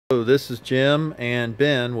So this is Jim and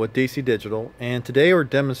Ben with DC Digital, and today we're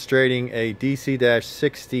demonstrating a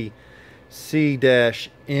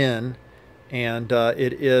DC-60C-N, and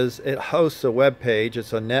it hosts a web page.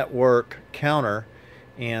 It's a network counter,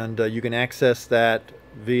 and you can access that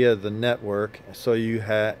via the network, so you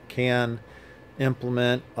can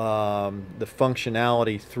implement the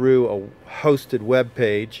functionality through a hosted web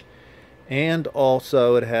page. And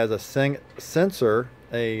also it has a sensor,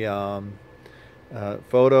 a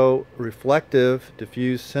photo reflective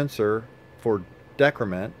diffuse sensor for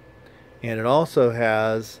decrement, and it also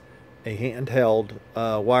has a handheld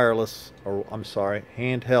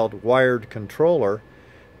handheld wired controller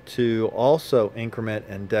to also increment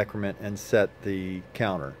and decrement and set the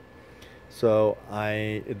counter. So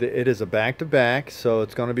it is a back-to-back, so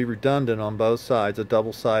it's going to be redundant on both sides, a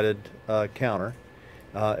double-sided counter.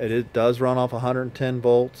 It does run off 110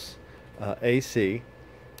 volts AC,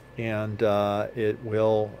 and it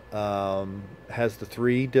will has the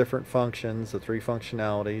three different functions, the three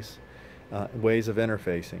functionalities, ways of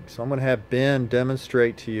interfacing. So I'm going to have Ben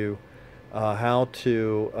demonstrate to you how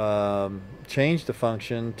to change the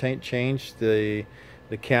function, change the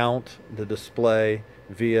count, the display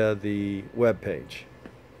via the web page.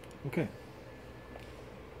 Okay.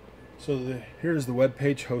 So here's the web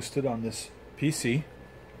page hosted on this PC.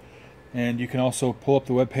 And you can also pull up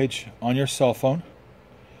the web page on your cell phone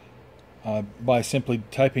by simply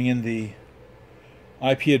typing in the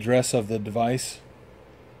IP address of the device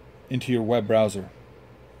into your web browser.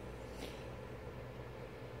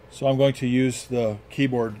 So I'm going to use the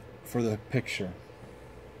keyboard for the picture.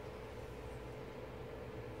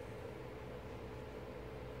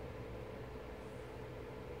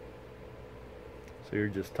 So you're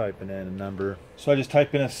just typing in a number. So I just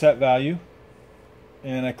type in a set value,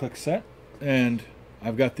 and I click set, and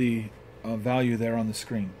I've got the value there on the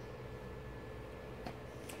screen.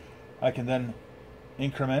 I can then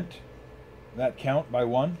increment that count by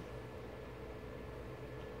 1,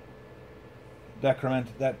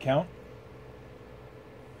 decrement that count,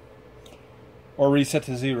 or reset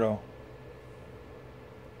to 0.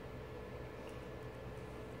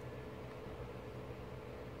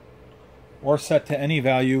 Or set to any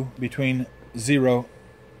value between 0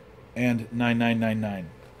 and 9999.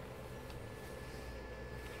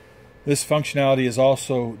 This functionality is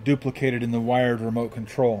also duplicated in the wired remote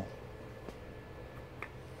control.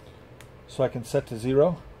 So I can set to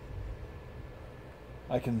 0.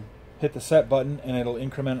 I can hit the set button and it'll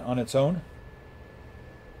increment on its own.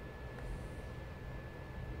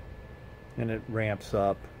 And it ramps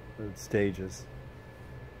up the stages.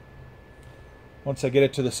 Once I get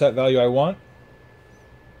it to the set value I want,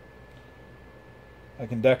 I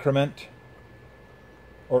can decrement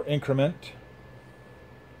or increment.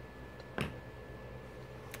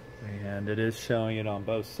 And it is showing it on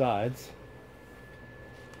both sides.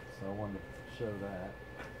 So I wanted to show that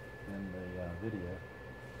in the video,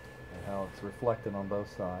 and how it's reflected on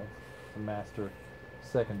both sides. It's a master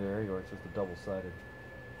secondary, or it's just a double-sided.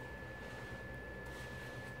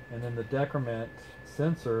 And then the decrement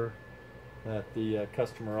sensor that the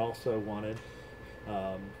customer also wanted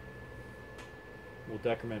will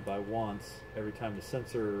decrement by once every time the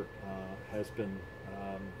sensor has been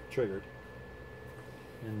triggered,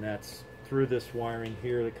 and that's through this wiring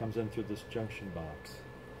here that comes in through this junction box.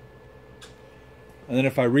 And then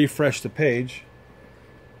if I refresh the page,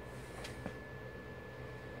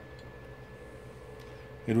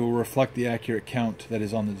 it will reflect the accurate count that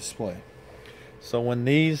is on the display. So when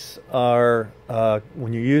these are,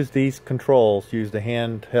 when you use these controls, use the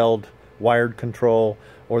handheld wired control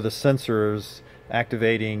or the sensors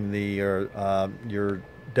activating the your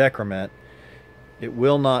decrement, it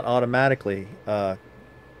will not automatically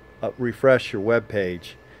refresh your web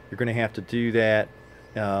page. You're going to have to do that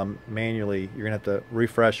manually. You're going to have to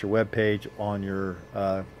refresh your web page on your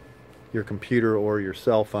computer or your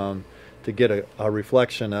cell phone to get a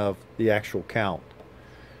reflection of the actual count.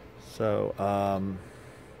 So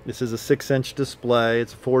this is a 6-inch display.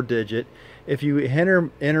 It's a 4-digit. If you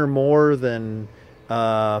enter more than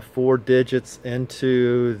 4 digits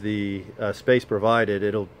into the space provided,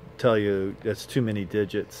 it'll tell you it's too many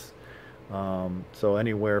digits. So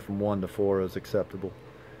anywhere from 1 to 4 is acceptable.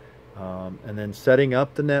 And then setting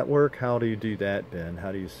up the network, how do you do that, Ben?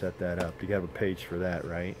 How do you set that up? You have a page for that,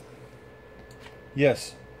 right?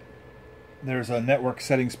 Yes. There's a network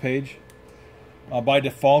settings page. By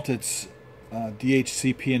default, it's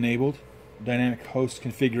DHCP enabled, Dynamic Host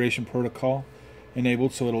Configuration Protocol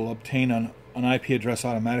enabled, so it'll obtain an IP address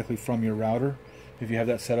automatically from your router if you have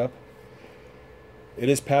that set up. It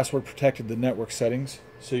is password protected, the network settings,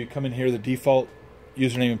 so you come in here, the default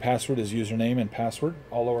username and password is username and password,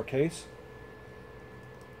 all lowercase.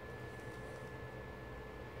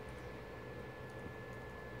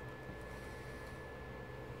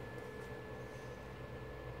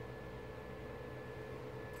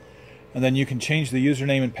 And then you can change the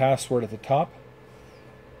username and password at the top.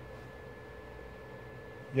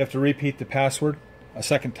 You have to repeat the password a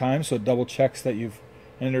second time so it double checks that you've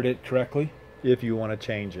entered it correctly. If you want to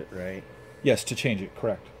change it, right? Yes, to change it,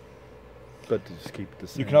 correct. But to just keep it the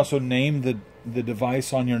same. You can also name the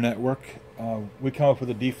device on your network. We come up with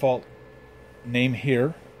a default name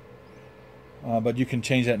here, but you can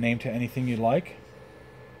change that name to anything you like.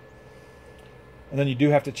 And then you do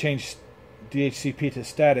have to change DHCP to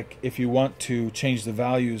static if you want to change the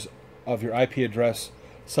values of your IP address,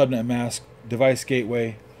 subnet mask, device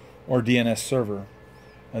gateway, or DNS server.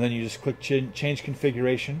 And then you just click change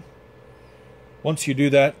configuration. Once you do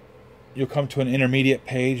that, you'll come to an intermediate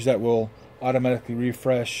page that will automatically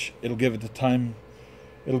refresh. It'll give it the time,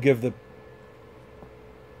 it'll give the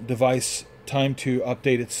device time to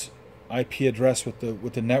update its IP address with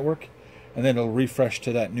the network, and then it'll refresh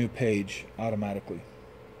to that new page automatically.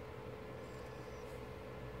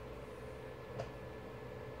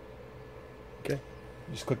 Okay.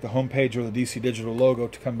 Just click the home page or the DC Digital logo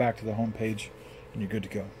to come back to the home page, and you're good to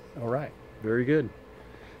go. All right. Very good.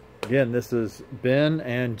 Again, this is Ben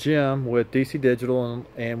and Jim with DC Digital,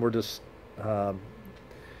 and we're just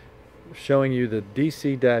showing you the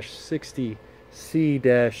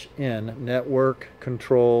DC-60C-N network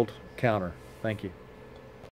controlled counter. Thank you.